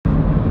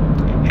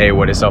Hey,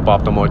 what is up,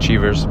 Optimal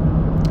Achievers?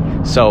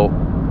 So,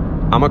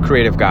 I'm a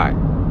creative guy.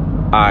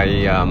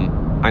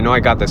 I know I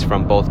got this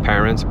from both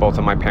parents. Both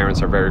of my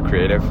parents are very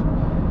creative.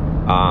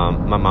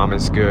 My mom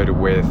is good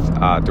with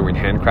doing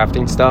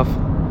handcrafting stuff,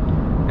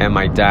 and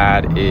my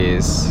dad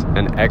is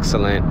an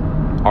excellent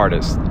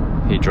artist.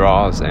 He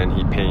draws and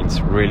he paints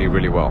really,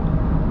 really well.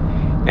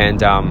 And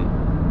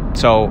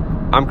so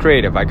I'm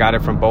creative. I got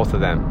it from both of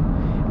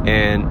them.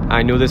 And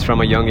I knew this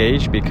from a young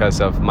age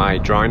because of my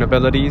drawing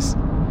abilities.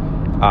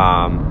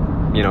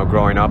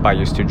 Growing up, I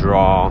used to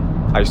draw.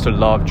 I used to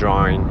love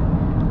drawing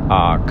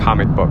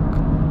comic book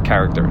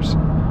characters.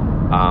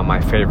 My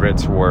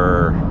favorites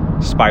were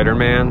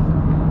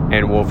Spider-Man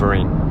and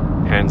Wolverine.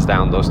 Hands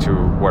down, those two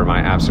were my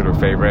absolute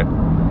favorite.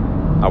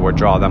 I would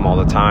draw them all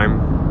the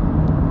time.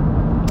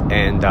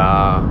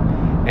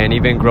 And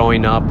even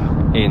growing up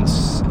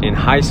in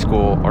high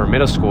school or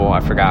middle school, I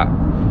forgot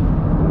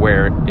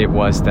where it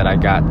was that I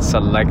got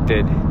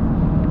selected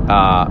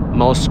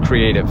most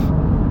creative.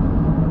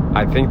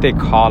 I think they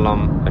call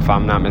them, if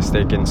I'm not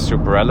mistaken,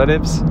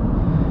 superlatives,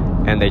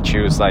 and they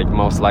choose like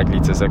most likely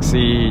to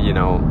succeed,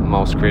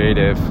 most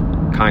creative,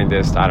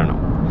 kindest, I don't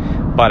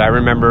know. But I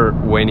remember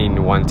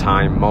winning one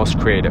time most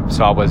creative,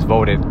 so I was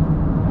voted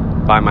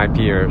by my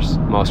peers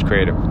most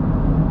creative.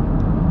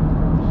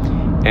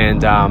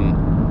 And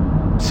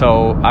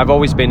so I've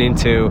always been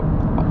into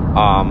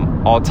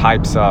all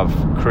types of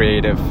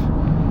creative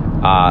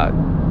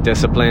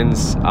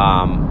disciplines.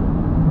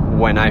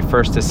 When I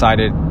first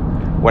decided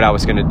what I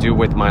was going to do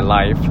with my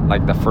life,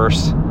 like the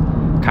first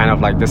kind of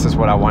like, this is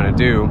what I want to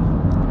do,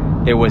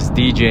 it was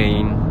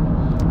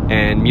DJing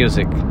and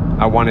music.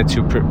 I wanted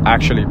to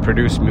actually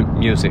produce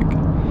music.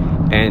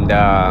 And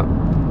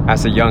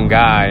as a young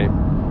guy,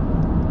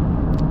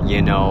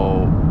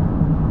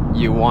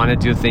 you want to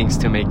do things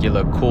to make you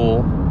look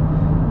cool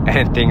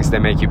and things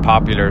that make you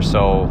popular.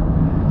 So,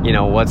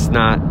 what's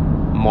not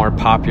more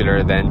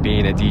popular than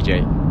being a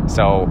DJ?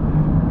 So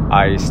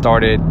I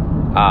started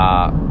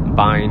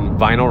buying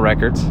vinyl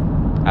records.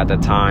 At the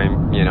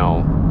time,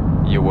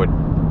 you would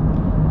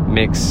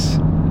mix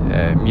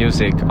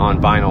music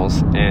on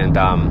vinyls,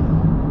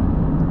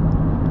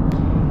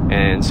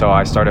 and so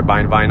I started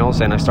buying vinyls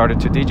and I started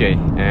to DJ,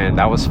 and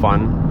that was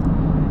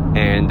fun.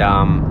 And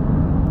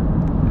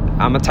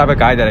I'm the type of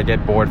guy that I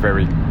get bored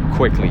very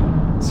quickly.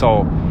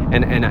 So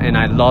and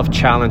I love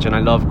challenge and I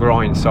love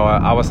growing. So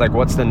I was like,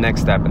 what's the next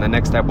step? And the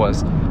next step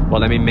was,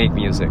 well, let me make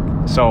music.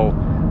 So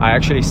I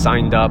actually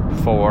signed up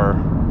for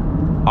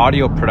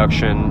audio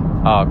production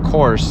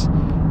course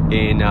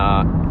in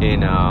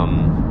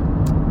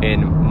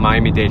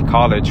Miami Dade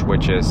College,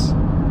 which is,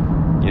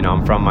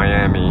 I'm from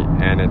Miami,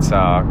 and it's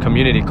a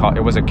community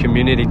it was a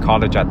community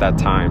college at that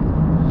time.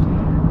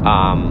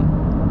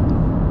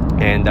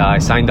 And I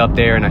signed up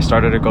there and I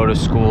started to go to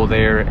school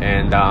there,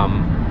 and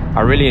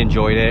I really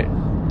enjoyed it.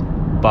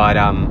 But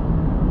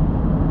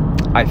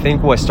I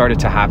think what started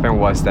to happen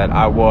was that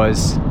I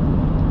was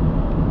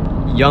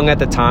young at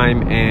the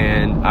time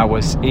and I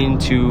was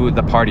into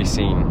the party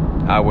scene.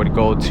 I would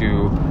go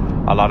to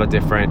a lot of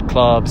different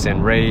clubs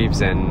and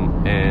raves,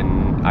 and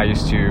I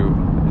used to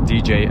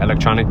DJ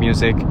electronic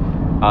music,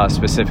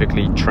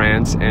 specifically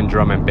trance and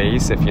drum and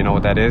bass, if you know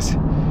what that is.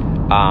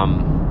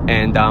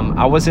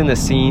 I was in the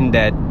scene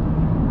that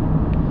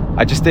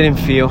I just didn't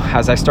feel,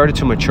 as I started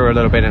to mature a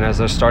little bit, and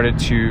as I started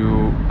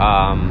to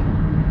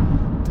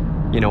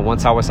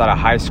once I was out of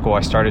high school,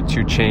 I started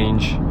to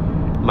change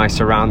my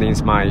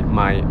surroundings, my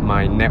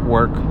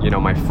network,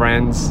 my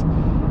friends,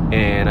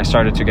 and I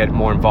started to get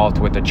more involved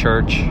with the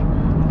church,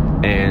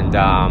 and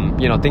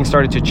things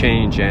started to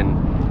change, and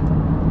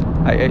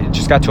it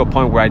just got to a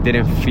point where I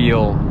didn't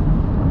feel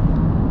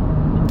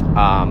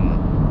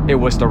it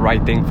was the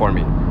right thing for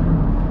me.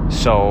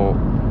 So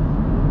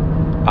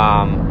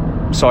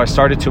I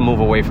started to move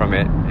away from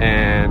it,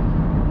 and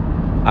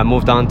I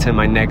moved on to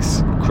my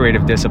next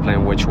creative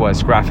discipline, which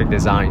was graphic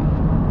design.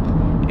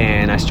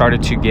 And I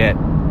started to get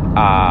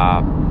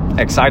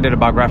excited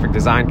about graphic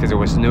design because it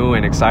was new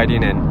and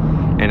exciting,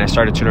 and I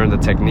started to learn the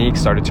techniques,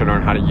 started to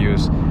learn how to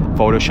use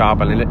Photoshop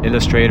and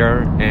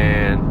Illustrator,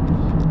 and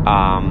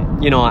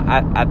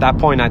at that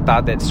point I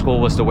thought that school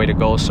was the way to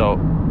go. So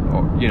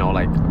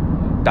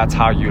that's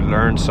how you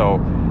learn. So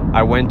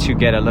I went to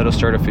get a little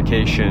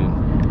certification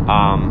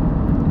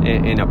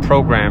in a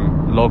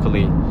program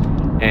locally,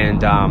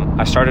 and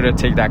I started to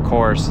take that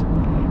course,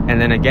 and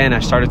then again I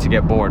started to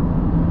get bored,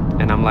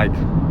 and I'm like,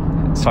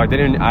 so I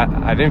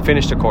didn't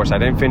finish the course. I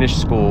didn't finish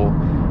school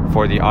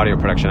for the audio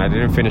production. I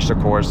didn't finish the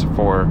course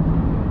for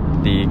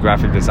the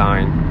graphic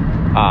design,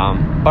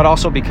 but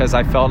also because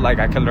I felt like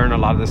I could learn a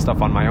lot of this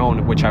stuff on my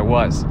own, which I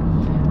was.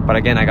 But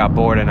again, I got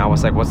bored, and I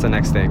was like, what's the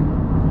next thing?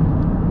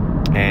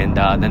 And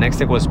the next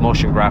thing was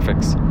motion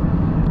graphics,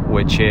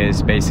 which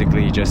is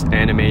basically just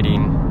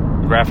animating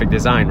graphic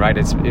design, right?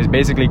 It's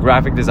basically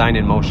graphic design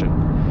in motion.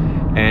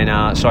 And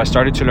so I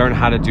started to learn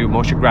how to do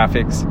motion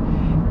graphics,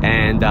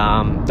 and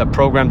the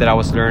program that I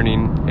was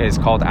learning is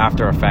called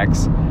After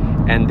Effects,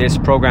 and this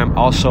program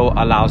also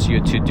allows you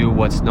to do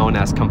what's known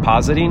as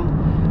compositing,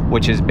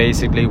 which is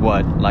basically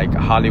what like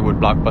Hollywood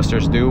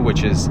blockbusters do,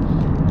 which is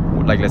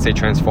like, let's say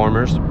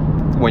Transformers.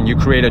 When you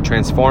create a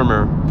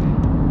Transformer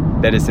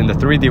that is in the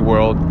 3D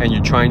world and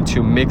you're trying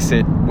to mix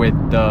it with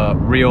the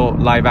real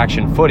live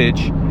action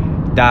footage,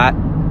 that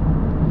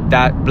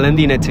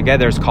blending it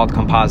together is called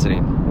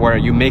compositing, where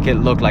you make it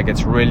look like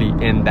it's really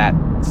in that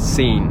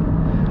scene.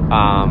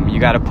 You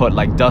got to put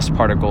like dust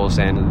particles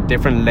and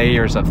different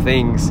layers of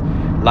things,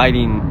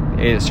 lighting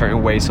in a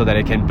certain way so that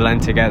it can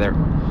blend together.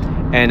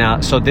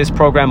 And so this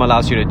program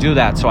allows you to do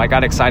that. So I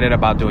got excited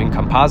about doing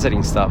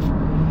compositing stuff.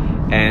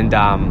 And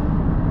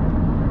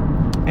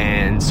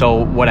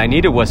so what I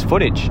needed was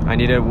footage. I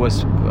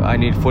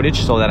needed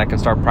footage so that I can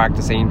start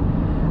practicing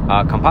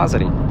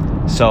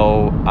compositing.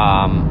 So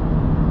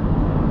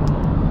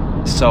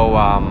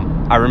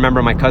I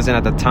remember my cousin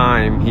at the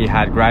time, he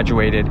had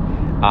graduated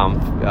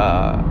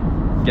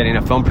getting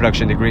a film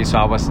production degree. So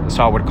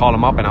I would call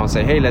him up and I would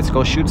say, hey, let's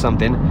go shoot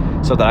something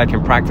so that I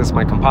can practice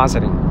my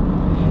compositing.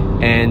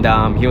 And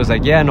he was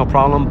like, yeah, no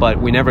problem,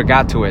 but we never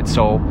got to it.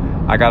 So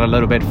I got a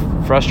little bit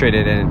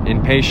frustrated and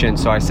impatient.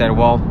 So I said,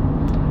 well,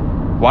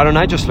 why don't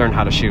I just learn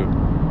how to shoot?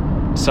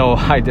 So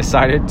I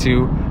decided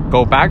to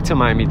go back to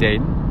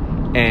Miami-Dade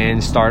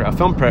and start a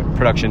film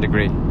production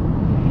degree.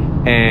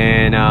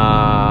 And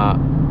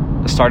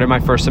started my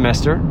first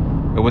semester.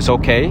 It was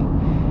okay.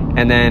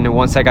 And then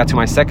once I got to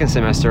my second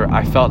semester,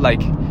 I felt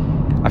like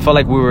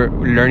we were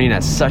learning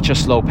at such a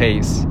slow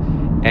pace.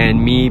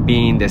 And me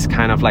being this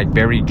kind of like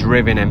very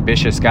driven,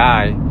 ambitious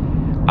guy,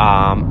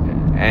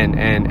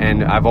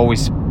 and I've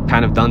always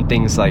kind of done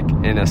things like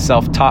in a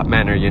self-taught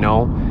manner, you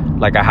know,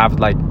 like I have,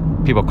 like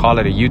people call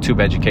it a YouTube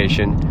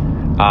education.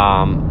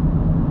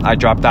 I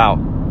dropped out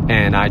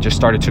and I just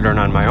started to learn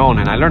on my own,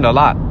 and I learned a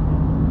lot.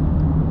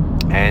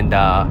 And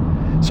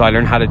so I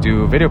learned how to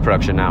do video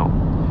production now.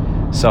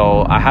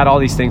 So I had all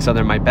these things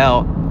under my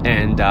belt,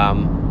 and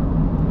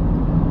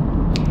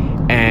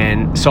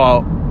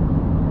so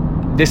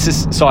this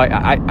is, so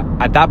I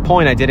at that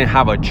point I didn't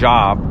have a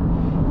job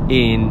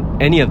in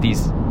any of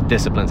these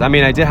disciplines. I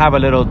mean, I did have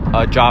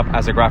a job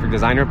as a graphic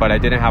designer, but I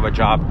didn't have a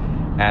job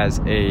as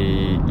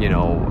a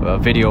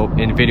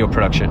video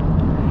production.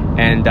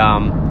 And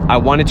I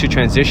wanted to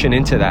transition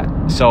into that.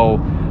 So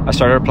I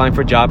started applying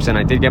for jobs, and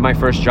I did get my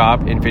first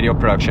job in video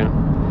production.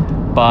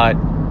 But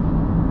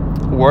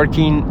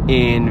working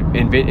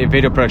in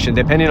video production,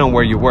 depending on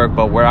where you work,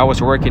 but where I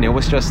was working, it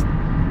was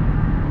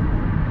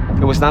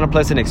not a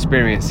pleasant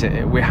experience.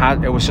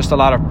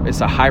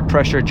 It's a high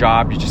pressure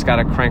job. You just got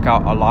to crank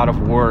out a lot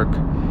of work,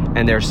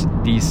 and there's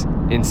these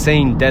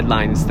insane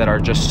deadlines that are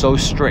just so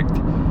strict,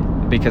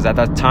 because at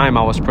that time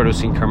I was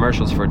producing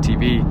commercials for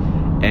TV,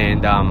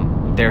 and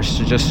there's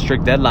just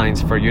strict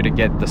deadlines for you to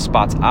get the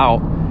spots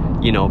out,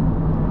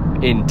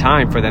 in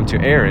time for them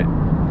to air it.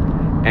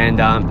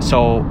 And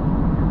so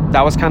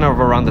that was kind of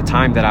around the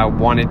time that I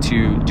wanted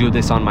to do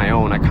this on my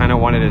own. I kind of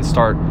wanted to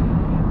start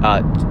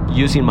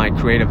using my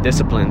creative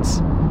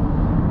disciplines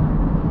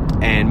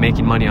and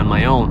making money on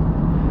my own.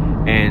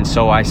 And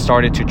so I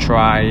started to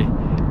try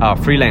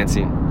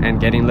freelancing and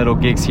getting little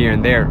gigs here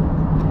and there.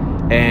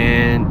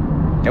 And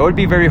it would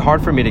be very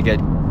hard for me to get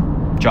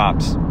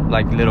jobs,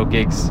 like little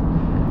gigs.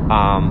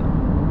 I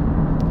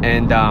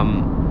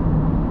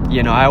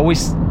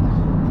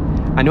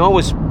knew I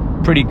was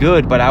pretty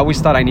good, but I always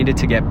thought I needed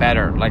to get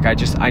better. Like I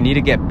need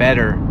to get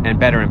better and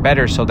better and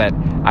better so that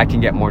I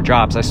can get more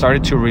jobs. I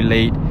started to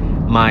relate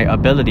my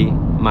ability,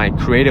 my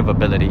creative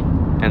ability,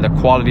 and the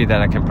quality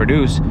that I can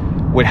produce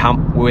with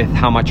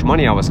how much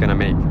money I was going to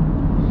make.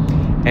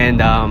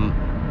 And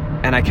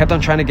I kept on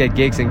trying to get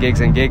gigs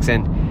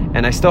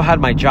and I still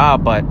had my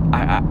job, but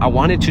I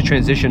wanted to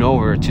transition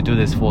over to do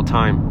this full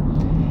time.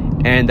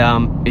 And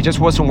it just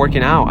wasn't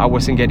working out. I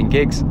wasn't getting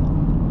gigs.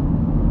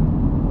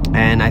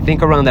 And I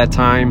think around that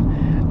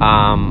time,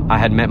 I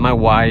had met my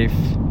wife.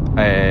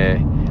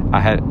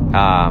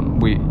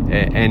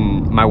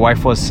 And my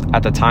wife was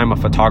at the time a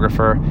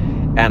photographer,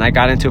 and I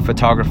got into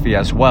photography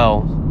as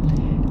well.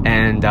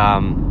 And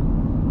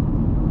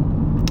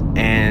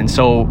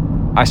so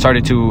I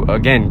started to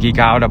again geek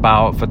out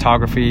about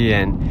photography,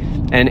 and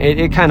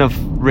it kind of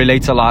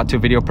relates a lot to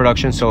video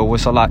production. So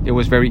it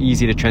was very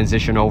easy to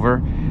transition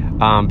over,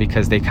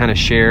 because they kind of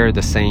share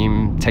the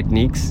same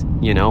techniques,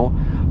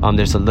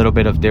 there's a little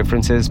bit of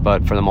differences,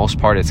 but for the most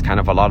part, it's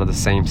kind of a lot of the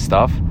same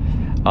stuff.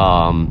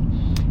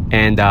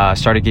 And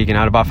started geeking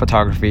out about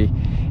photography.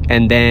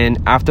 And then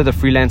after the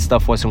freelance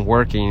stuff wasn't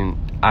working,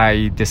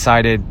 I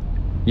decided,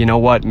 you know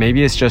what,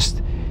 maybe I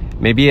shouldn't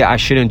be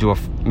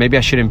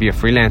a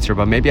freelancer,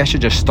 but maybe I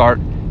should just start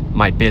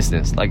my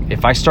business. Like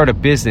if I start a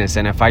business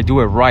and if I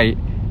do it right,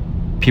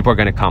 people are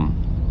going to come.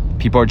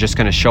 People are just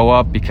going to show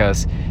up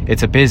because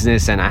it's a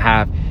business, and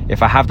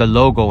if I have the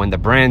logo and the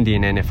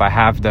branding, and if I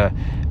have the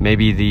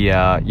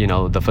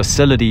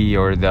facility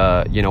or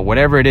the,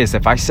 whatever it is,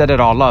 if I set it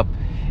all up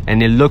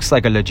and it looks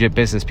like a legit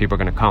business, people are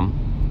going to come.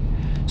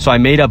 So I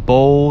made a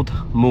bold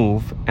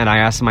move, and I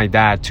asked my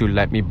dad to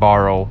let me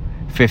borrow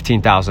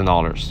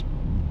 $15,000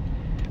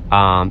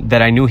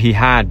 that I knew he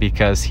had,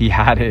 because he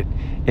had it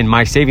in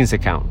my savings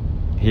account.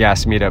 he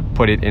asked me to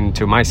put it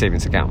into my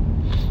savings account.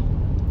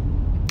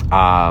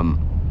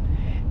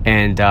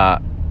 And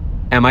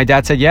my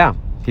dad said, yeah.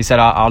 He said,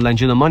 I'll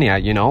lend you the money.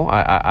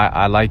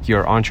 I like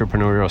your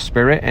entrepreneurial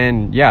spirit,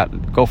 and yeah,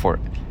 go for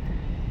it.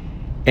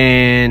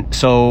 And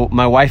so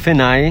my wife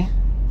and I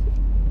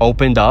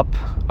opened up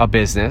a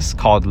business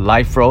called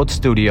Life Road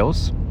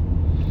Studios.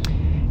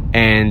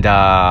 And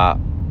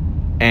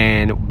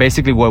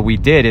basically what we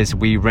did is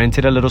we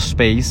rented a little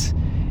space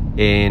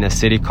in a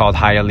city called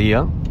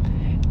Hialeah,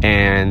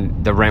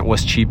 and the rent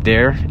was cheap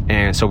there.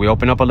 And so we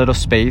opened up a little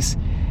space,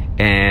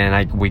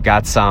 and we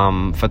got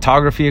some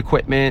photography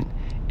equipment,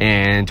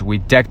 and we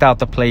decked out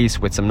the place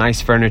with some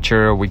nice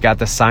furniture. We got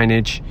the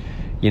signage,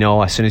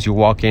 as soon as you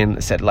walk in,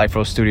 it said Life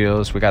Road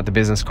Studios. We got the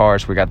business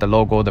cards, we got the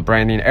logo, the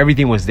branding,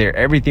 everything was there.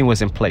 Everything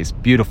was in place,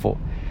 beautiful.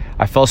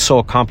 I felt so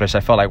accomplished.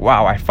 I felt like,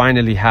 wow, I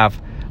finally have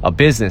a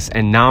business,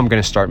 and now I'm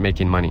going to start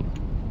making money.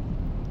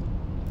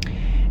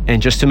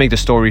 And just to make the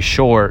story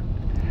short,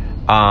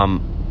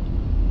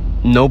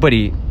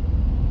 nobody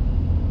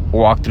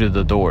walked through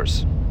the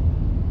doors.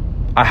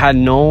 I had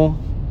no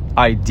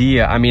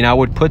idea. I mean, I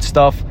would put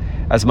stuff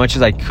as much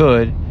as I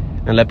could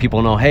and let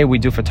people know, hey, we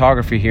do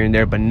photography here and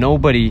there, but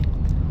nobody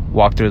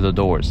walked through the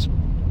doors.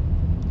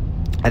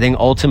 I think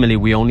ultimately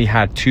we only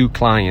had 2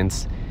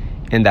 clients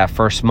in that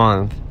first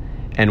month,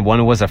 and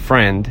one was a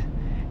friend,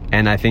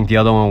 and I think the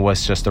other one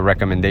was just a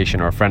recommendation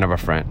or a friend of a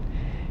friend.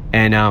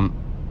 And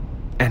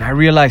I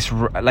realized,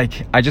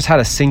 like, I just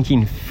had a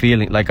sinking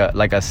feeling, like a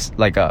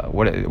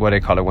what do they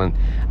call it, when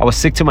I was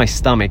sick to my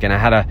stomach, and I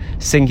had a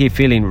sinking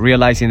feeling,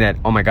 realizing that,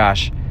 oh my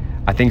gosh,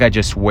 I think I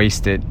just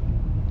wasted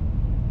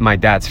my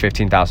dad's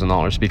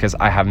 $15,000 because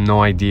I have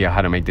no idea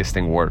how to make this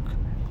thing work.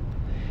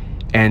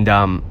 And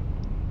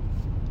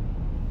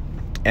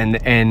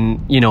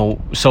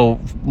so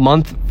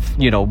month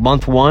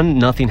 1,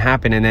 nothing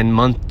happened, and then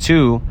month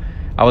 2,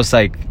 I was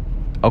like,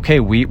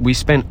 okay, we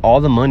spent all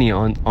the money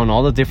on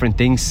all the different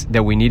things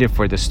that we needed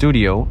for the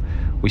studio.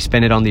 We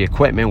spent it on the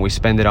equipment, we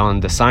spent it on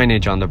the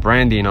signage, on the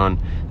branding, on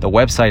the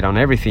website, on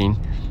everything,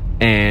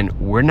 and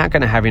we're not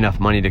going to have enough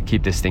money to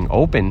keep this thing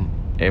open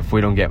if we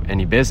don't get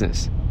any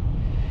business.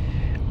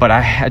 But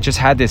I just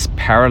had this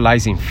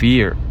paralyzing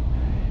fear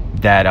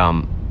that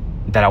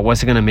I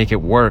wasn't going to make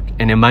it work.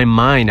 And in my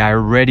mind, I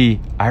already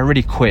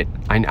quit.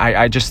 I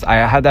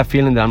had that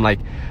feeling that I'm like,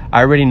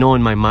 I already know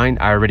in my mind,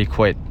 I already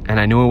quit, and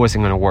I knew it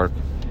wasn't going to work.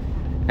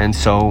 And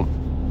so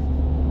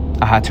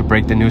I had to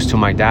break the news to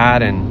my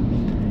dad,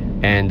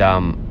 and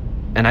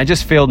I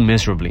just failed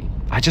miserably.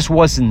 I just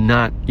was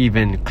not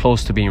even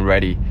close to being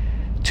ready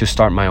to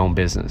start my own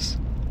business.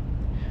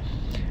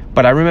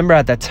 But I remember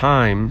at that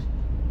time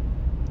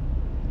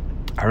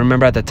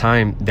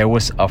there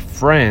was a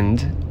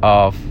friend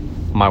of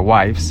my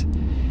wife's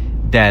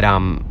that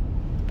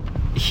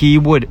he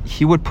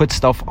would put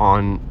stuff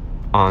on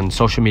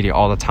social media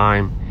all the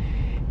time.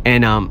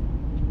 And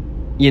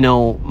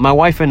my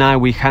wife and I,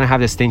 we kind of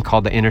have this thing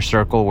called the inner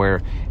circle,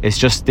 where it's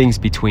just things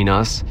between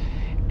us,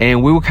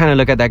 and we would kind of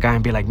look at that guy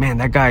and be like, man,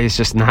 that guy is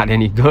just not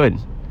any good.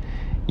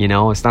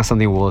 It's not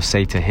something we'll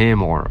say to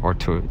him or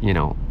to,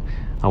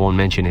 I won't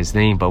mention his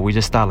name, but we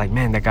just thought, like,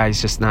 man, that guy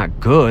is just not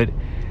good,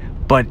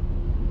 but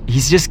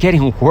he's just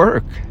getting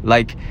work.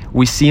 Like,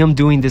 we see him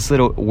doing these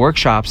little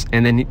workshops,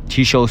 and then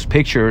he shows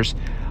pictures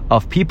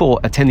of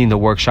people attending the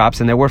workshops,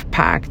 and they were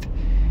packed.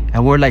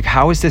 And we're like,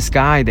 how is this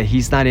guy that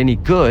he's not any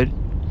good,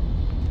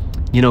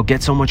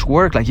 get so much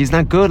work? Like, he's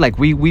not good. Like,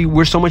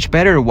 we're so much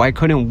better. Why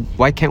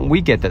can't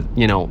we get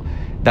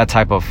that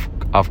type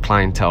of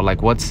clientele?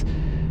 Like,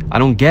 I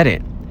don't get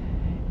it.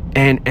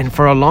 And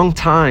for a long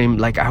time,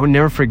 like, I would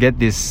never forget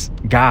this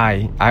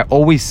guy. I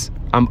always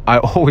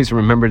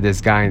remember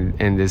this guy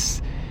in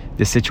this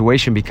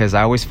situation, because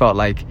I always felt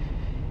like,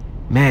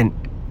 man,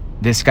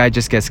 this guy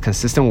just gets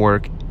consistent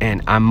work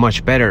and I'm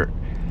much better.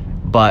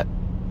 But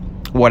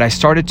what I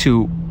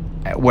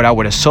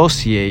would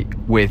associate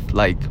with,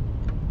 like,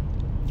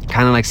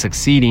 kind of like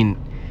succeeding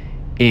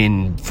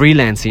in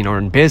freelancing or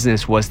in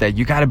business, was that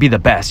you got to be the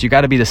best. You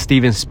got to be the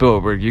Steven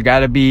Spielberg. You got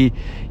to be,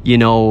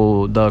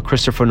 the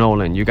Christopher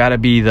Nolan. You got to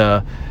be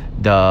the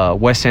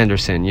Wes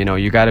Anderson.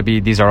 You got to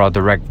be, these are all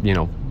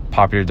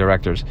popular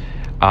directors.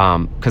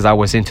 Because I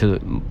was into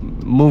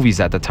movies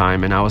at the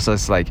time, and I was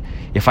just like,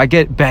 if I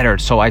get better.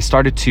 So I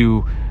started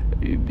to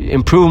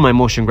improve my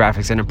motion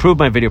graphics and improve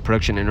my video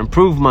production and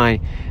improve my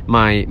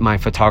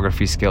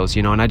photography skills,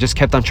 and I just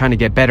kept on trying to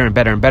get better and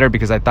better and better,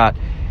 because I thought,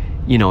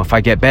 if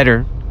I get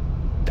better,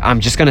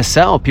 I'm just going to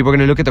sell. People are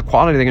going to look at the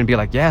quality. They're going to be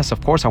like, yes,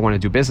 of course I want to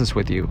do business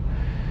with you.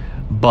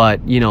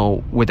 But,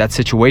 with that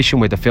situation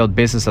with the failed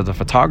business of the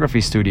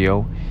photography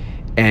studio,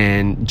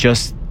 and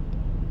just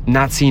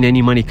not seeing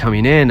any money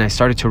coming in, I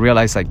started to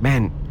realize, like,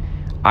 man,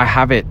 I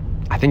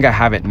think I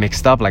have it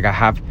mixed up. Like,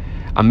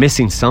 I'm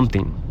missing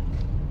something.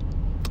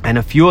 And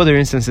a few other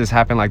instances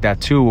happened like that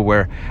too,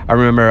 where I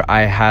remember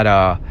I had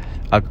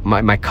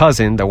my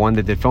cousin, the one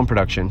that did film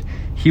production,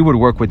 he would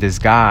work with this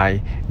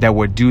guy that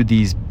would do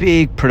these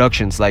big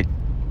productions. Like,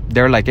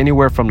 they're like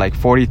anywhere from like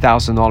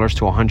 $40,000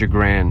 to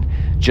 $100,000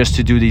 just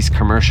to do these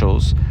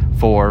commercials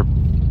for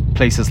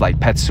places like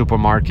Pet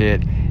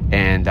Supermarket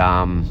and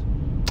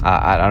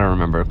I don't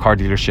remember, car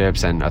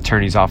dealerships and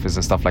attorney's office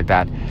and stuff like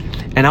that.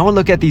 And I would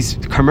look at these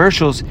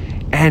commercials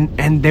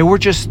and they were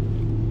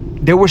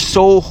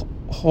so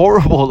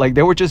horrible. Like,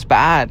 they were just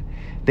bad.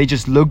 They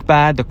just looked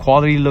bad. The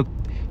quality looked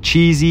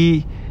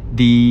cheesy.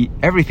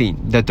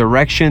 Everything, the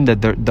direction,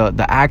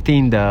 the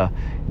acting, the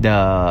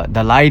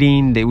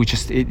lighting,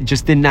 it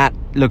just did not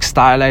look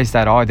stylized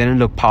at all. It didn't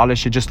look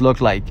polished. It just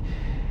looked like,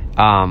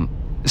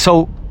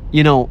 so,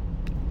 you know,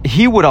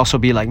 he would also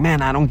be like,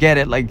 man, I don't get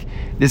it. Like,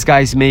 this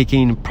guy's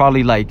making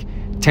probably like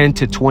 $10,000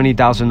 to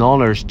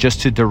 $20,000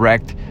 just to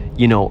direct,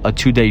 you know, a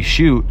 2-day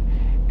shoot.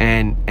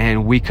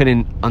 And we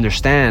couldn't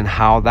understand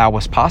how that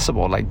was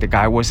possible. Like, the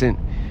guy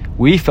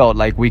we felt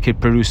like we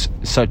could produce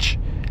such,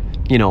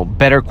 you know,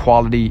 better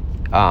quality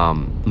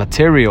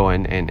material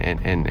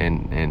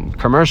and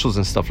commercials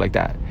and stuff like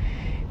that.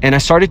 And I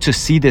started to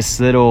see this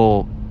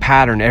little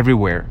pattern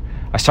everywhere.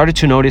 I started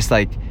to notice,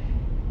 like,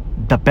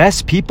 the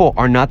best people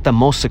are not the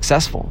most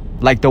successful.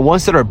 Like, the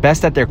ones that are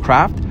best at their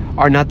craft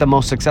are not the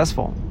most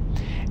successful.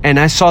 And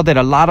I saw that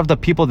a lot of the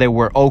people that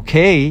were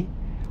okay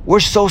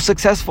were so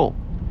successful.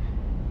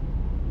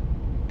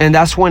 And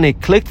that's when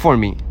it clicked for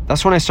me.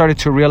 That's when I started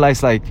to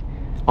realize, like,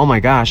 oh my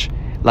gosh,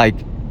 like,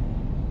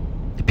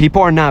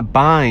 people are not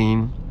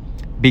buying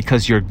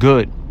because you're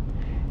good.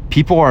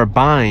 People are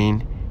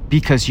buying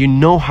because you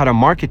know how to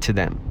market to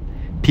them.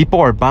 People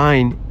are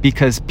buying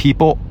because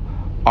people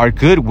are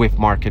good with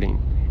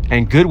marketing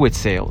and good with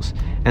sales,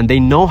 and they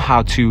know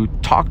how to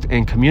talk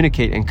and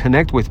communicate and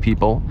connect with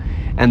people,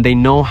 and they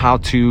know how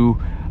to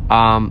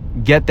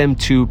get them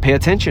to pay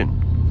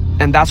attention.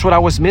 And that's what I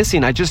was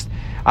missing. I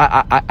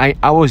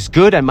was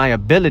good at my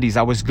abilities.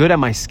 I was good at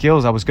my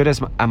skills. I was good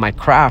at my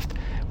craft,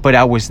 but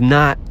I was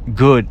not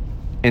good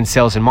in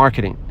sales and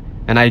marketing.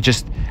 And I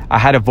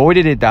had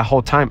avoided it that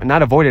whole time.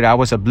 Not avoided it, I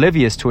was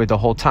oblivious to it the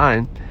whole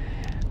time.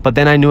 But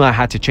then I knew I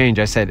had to change.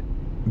 I said,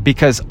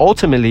 because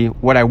ultimately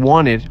what I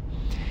wanted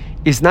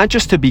is not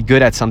just to be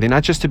good at something,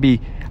 not just to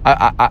be,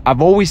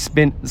 I've always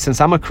been,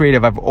 since I'm a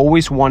creative, I've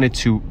always wanted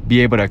to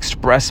be able to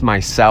express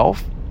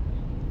myself,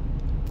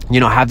 you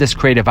know, have this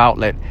creative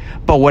outlet.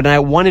 But what I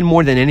wanted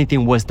more than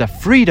anything was the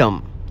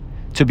freedom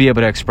to be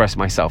able to express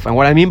myself. And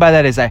what I mean by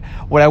that is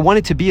what I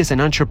wanted to be is an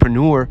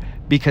entrepreneur,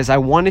 because I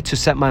wanted to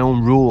set my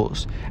own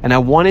rules, and I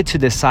wanted to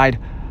decide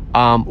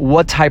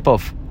what type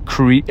of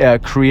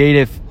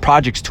creative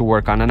projects to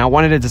work on, and I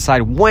wanted to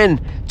decide when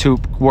to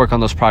work on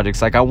those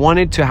projects. Like, I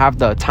wanted to have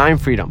the time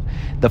freedom,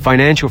 the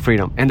financial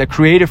freedom, and the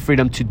creative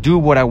freedom to do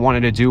what I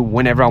wanted to do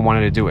whenever I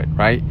wanted to do it,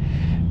 right?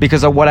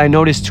 Because of what I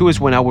noticed too is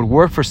when I would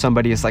work for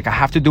somebody, it's like I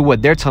have to do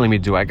what they're telling me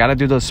to do. I got to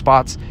do those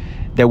spots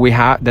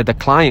that the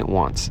client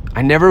wants.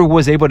 I never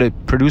was able to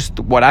produce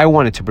what I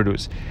wanted to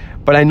produce.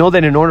 But I know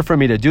that in order for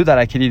me to do that,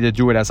 I could either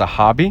do it as a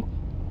hobby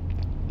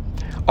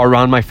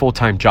around my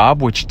full-time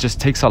job, which just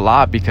takes a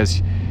lot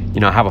because, you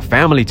know, I have a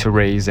family to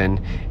raise and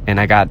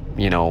I got,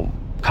 you know,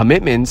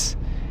 commitments.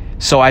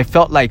 So I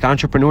felt like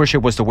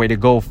entrepreneurship was the way to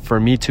go for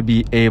me to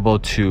be able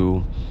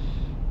to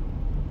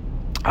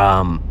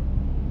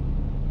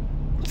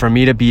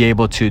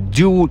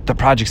do the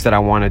projects that I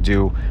want to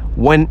do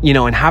when, you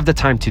know, and have the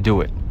time to do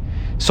it.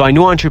 So I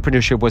knew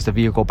entrepreneurship was the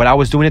vehicle, but I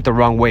was doing it the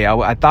wrong way.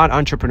 I thought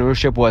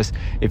entrepreneurship was,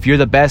 if you're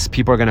the best,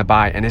 people are going to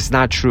buy. And it's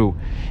not true.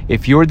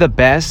 If you're the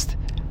best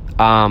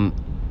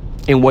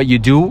in what you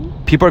do,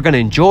 people are going to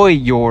enjoy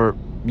your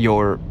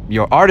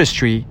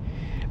artistry.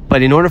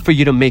 But in order for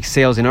you to make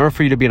sales, in order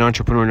for you to be an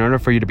entrepreneur, in order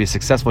for you to be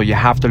successful, you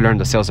have to learn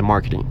the sales and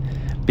marketing,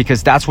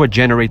 because that's what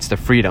generates the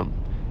freedom.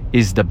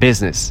 Is the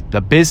business.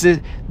 The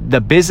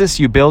business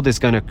you build is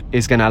gonna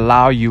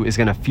allow you, is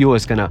gonna fuel,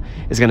 is gonna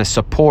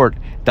support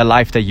the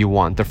life that you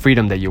want, the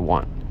freedom that you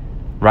want,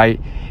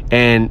 right?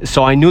 And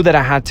so I knew that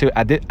I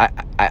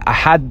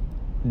had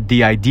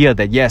the idea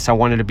that yes, I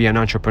wanted to be an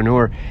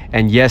entrepreneur,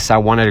 and yes, I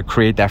wanted to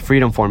create that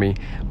freedom for me,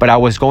 but I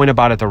was going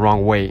about it the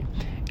wrong way.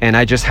 And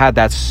I just had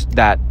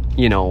that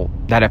you know,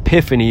 that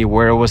epiphany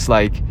where it was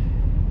like,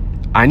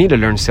 I need to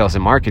learn sales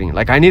and marketing.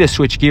 Like, I need to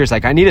switch gears.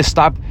 Like, I need to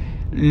stop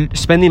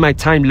spending my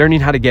time learning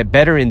how to get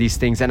better in these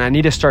things, and I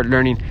need to start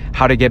learning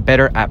how to get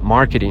better at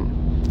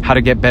marketing, how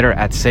to get better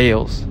at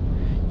sales,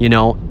 you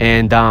know.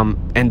 And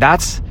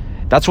that's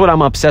what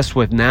I'm obsessed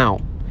with now.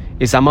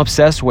 Is I'm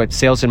obsessed with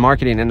sales and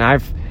marketing, and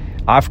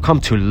I've come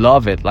to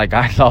love it. Like,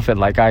 I love it.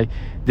 Like,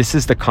 this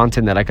is the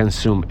content that I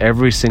consume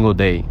every single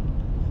day,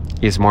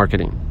 is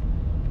marketing,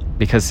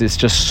 because it's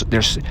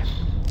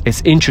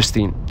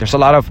interesting. There's a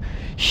lot of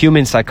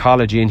human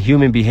psychology and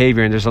human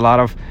behavior, and there's a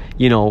lot of,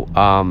 you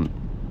know,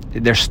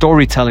 there's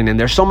storytelling, and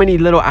there's so many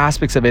little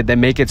aspects of it that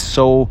make it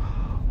so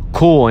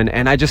cool.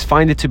 And I just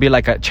find it to be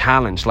like a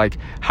challenge. Like,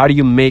 how do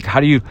you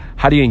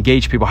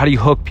engage people? How do you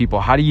hook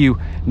people? How do you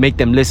make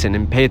them listen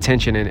and pay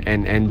attention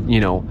and you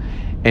know,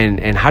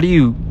 and how do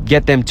you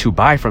get them to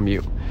buy from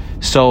you?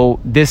 So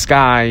this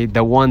guy,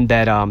 the one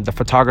that, the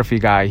photography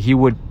guy, he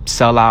would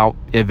sell out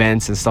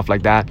events and stuff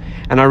like that.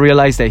 And I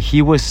realized that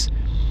he was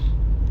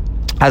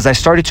as I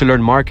started to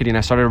learn marketing,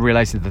 I started to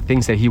realize that the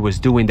things that he was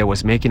doing that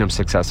was making him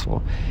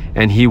successful.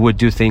 And he would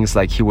do things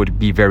like he would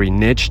be very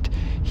niched.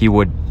 He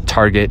would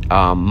target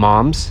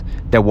moms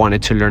that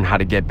wanted to learn how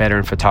to get better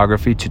in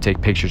photography, to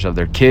take pictures of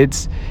their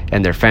kids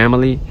and their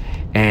family.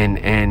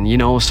 And you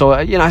know, so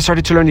I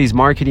started to learn these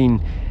marketing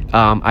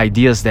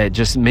ideas that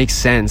just make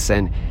sense.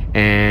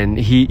 And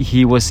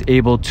he was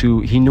able to,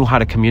 he knew how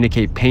to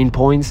communicate pain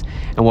points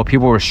and what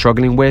people were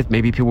struggling with.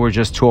 Maybe people were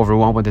just too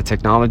overwhelmed with the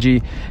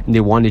technology and they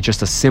wanted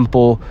just a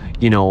simple,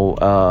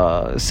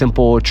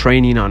 simple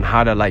training on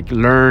how to like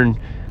learn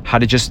how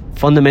to just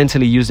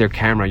fundamentally use their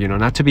camera,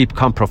 not to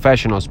become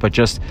professionals, but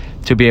just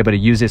to be able to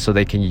use it so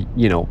they can,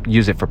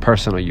 use it for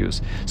personal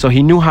use. So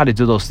he knew how to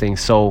do those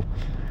things. So,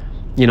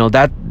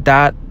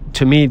 that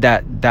to me,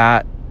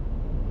 that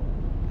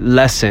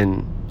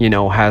lesson,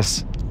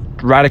 has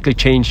radically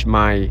changed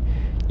my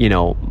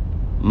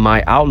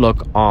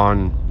outlook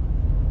on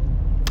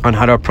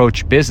how to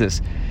approach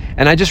business.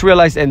 And I just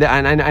realized, and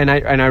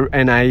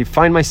I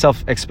find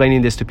myself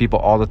explaining this to people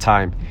all the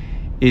time,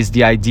 is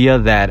the idea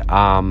that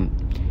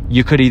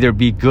you could either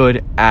be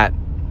good at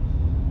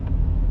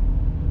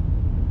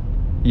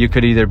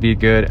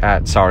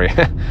sorry,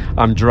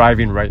 I'm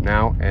driving right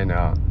now, and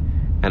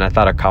I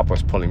thought a cop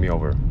was pulling me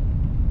over,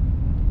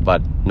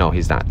 but no,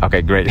 he's not.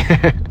 Okay, great.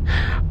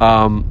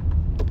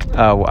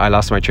 I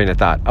lost my train of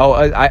thought.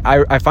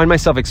 I find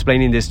myself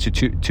explaining this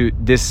to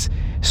this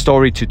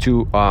story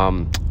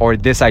or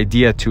this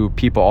idea to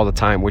people all the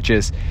time, which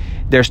is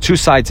there's two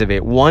sides of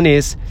it. One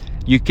is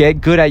you get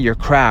good at your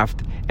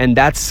craft, and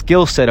that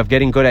skill set of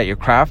getting good at your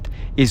craft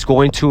is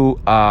going to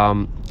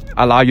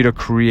allow you to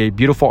create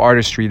beautiful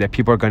artistry that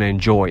people are going to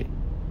enjoy.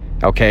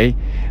 Okay,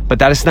 but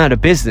that is not a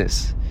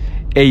business.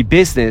 A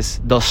business,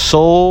 the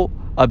sole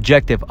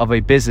objective of a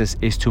business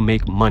is to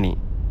make money.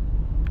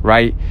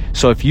 Right?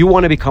 So if you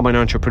want to become an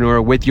entrepreneur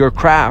with your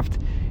craft,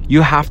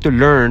 you have to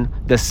learn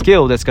the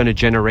skill that's going to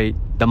generate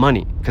the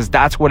money, because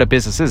that's what a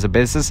business is. A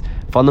business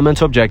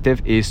fundamental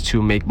objective is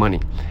to make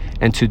money,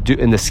 and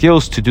the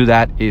skills to do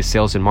that is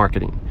sales and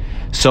marketing.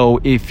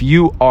 So if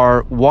you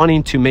are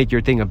wanting to make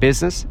your thing a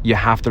business, you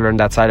have to learn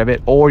that side of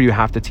it, or you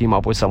have to team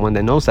up with someone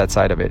that knows that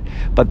side of it.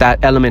 But that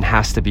element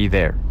has to be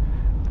there.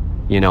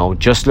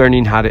 Just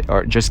learning how to,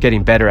 or just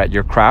getting better at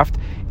your craft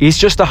is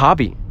just a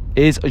hobby.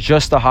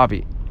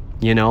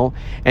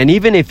 And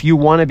even if you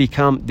want to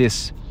become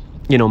this,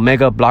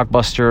 mega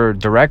blockbuster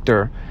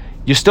director,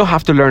 you still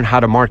have to learn how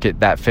to market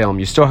that film.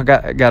 You still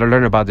got to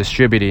learn about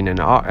distributing and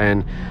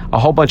a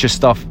whole bunch of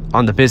stuff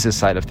on the business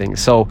side of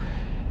things. So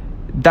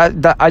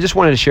that I just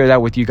wanted to share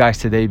that with you guys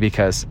today,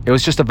 because it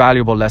was just a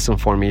valuable lesson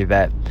for me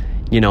that,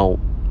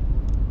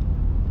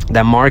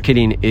 that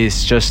marketing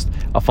is just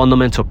a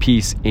fundamental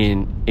piece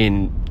in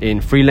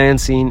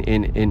freelancing,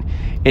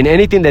 in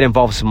anything that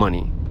involves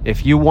money.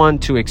 If you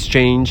want to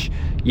exchange,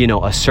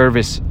 a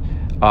service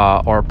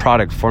or a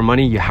product for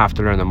money, you have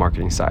to learn the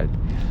marketing side.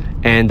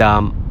 And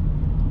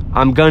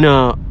I'm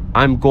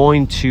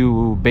going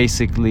to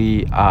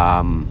basically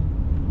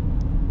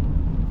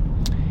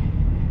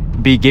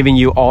be giving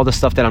you all the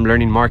stuff that I'm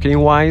learning marketing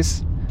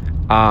wise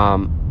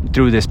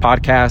through this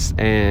podcast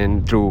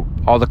and through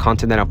all the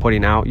content that I'm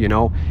putting out,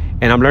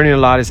 and I'm learning a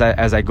lot as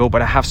I go,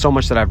 but I have so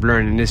much that I've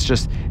learned, and this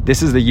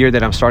is the year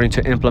that I'm starting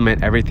to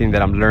implement everything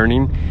that I'm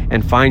learning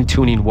and fine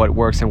tuning what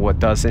works and what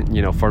doesn't,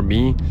 for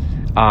me.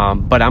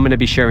 But I'm going to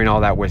be sharing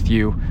all that with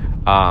you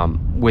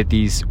with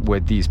this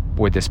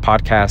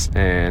podcast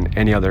and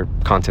any other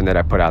content that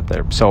I put out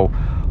there. So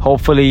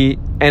hopefully,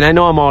 and I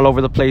know I'm all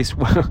over the place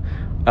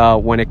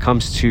when it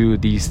comes to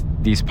these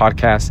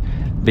podcasts,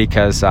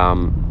 because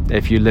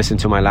if you listen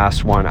to my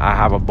last one, I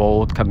have a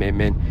bold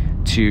commitment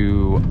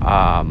to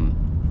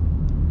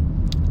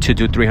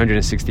do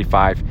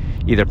 365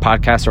 either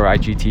podcasts or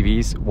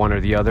IGTVs, one or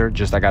the other.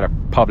 Just I got to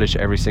publish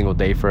every single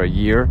day for a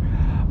year.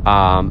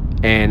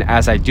 And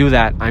as I do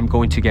that, I'm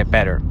going to get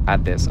better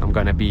at this. I'm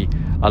going to be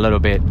a little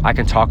bit, I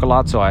can talk a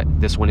lot. So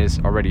this one is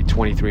already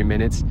 23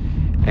 minutes.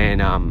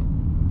 And I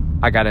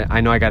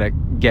know I got to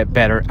get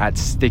better at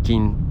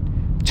sticking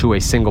to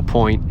a single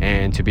point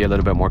and to be a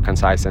little bit more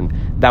concise. And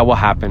that will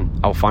happen.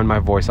 I'll find my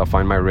voice. I'll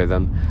find my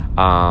rhythm.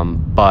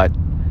 But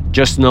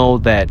just know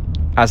that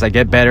as I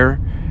get better,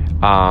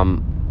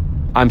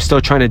 I'm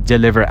still trying to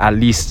deliver at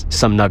least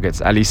some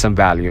nuggets, at least some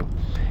value.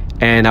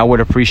 And I would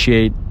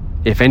appreciate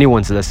if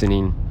anyone's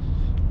listening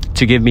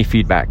to give me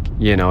feedback,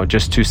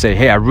 just to say,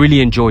 hey, I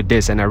really enjoyed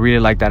this and I really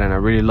like that and I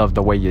really love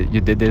the way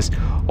you did this,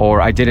 or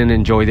I didn't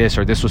enjoy this,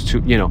 or this was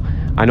too,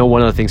 I know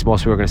one of the things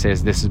most people are going to say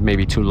is this is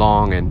maybe too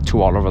long and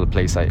too all over the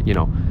place,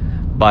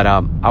 but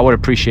I would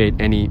appreciate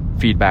any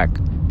feedback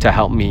to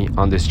help me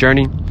on this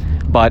journey.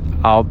 But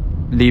I'll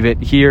leave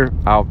it here.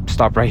 I'll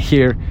stop right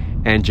here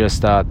and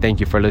just thank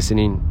you for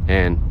listening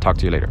and talk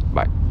to you later.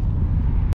 Bye.